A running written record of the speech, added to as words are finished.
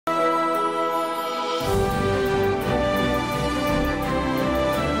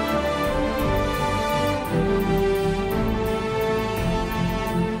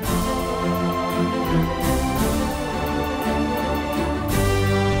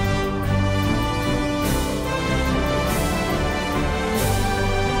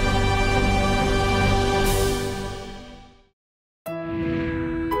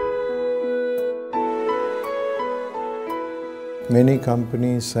Many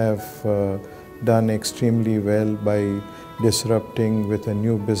companies have done extremely well by disrupting with a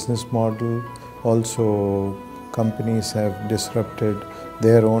new business model. Also, companies have disrupted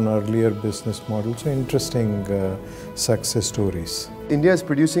their own earlier business models. So interesting success stories. India is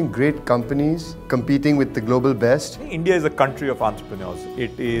producing great companies, competing with the global best. India is a country of entrepreneurs.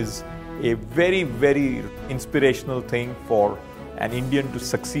 It is a very, very inspirational thing for an Indian to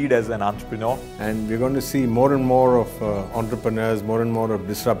succeed as an entrepreneur. And we're going to see more and more of entrepreneurs, more and more of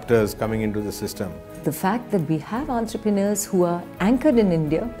disruptors coming into the system. The fact that we have entrepreneurs who are anchored in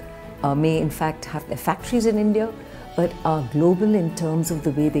India, may in fact have their factories in India, but are global in terms of the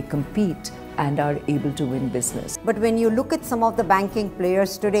way they compete and are able to win business. But when you look at some of the banking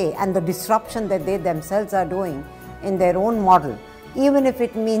players today and the disruption that they themselves are doing in their own model, even if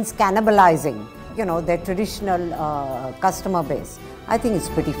it means cannibalizing, their traditional customer base, I think it's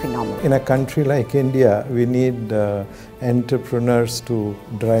pretty phenomenal. In a country like India, we need entrepreneurs to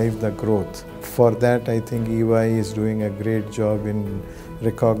drive the growth. For that, I think EY is doing a great job in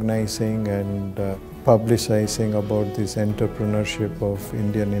recognizing and publicizing about this entrepreneurship of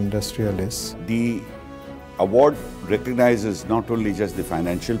Indian industrialists. The award recognizes not only just the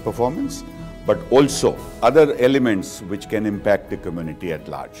financial performance, but also other elements which can impact the community at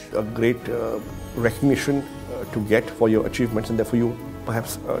large. A great recognition to get for your achievements, and therefore you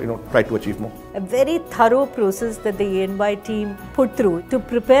perhaps try to achieve more. A very thorough process that the EY team put through to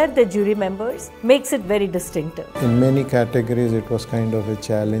prepare the jury members makes it very distinctive. In many categories, it was kind of a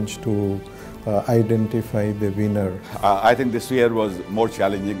challenge to identify the winner. I think this year was more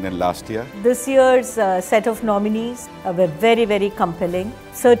challenging than last year. This year's set of nominees were very, very compelling.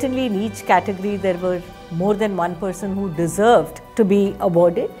 Certainly in each category there were more than one person who deserved to be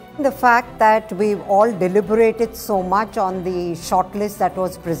awarded. The fact that we've all deliberated so much on the shortlist that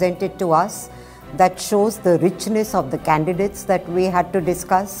was presented to us, that shows the richness of the candidates that we had to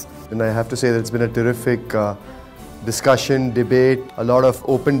discuss. And I have to say that it's been a terrific discussion, debate, a lot of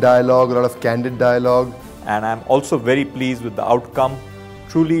open dialogue, a lot of candid dialogue. And I'm also very pleased with the outcome.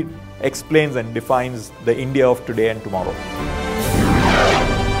 Truly explains and defines the India of today and tomorrow.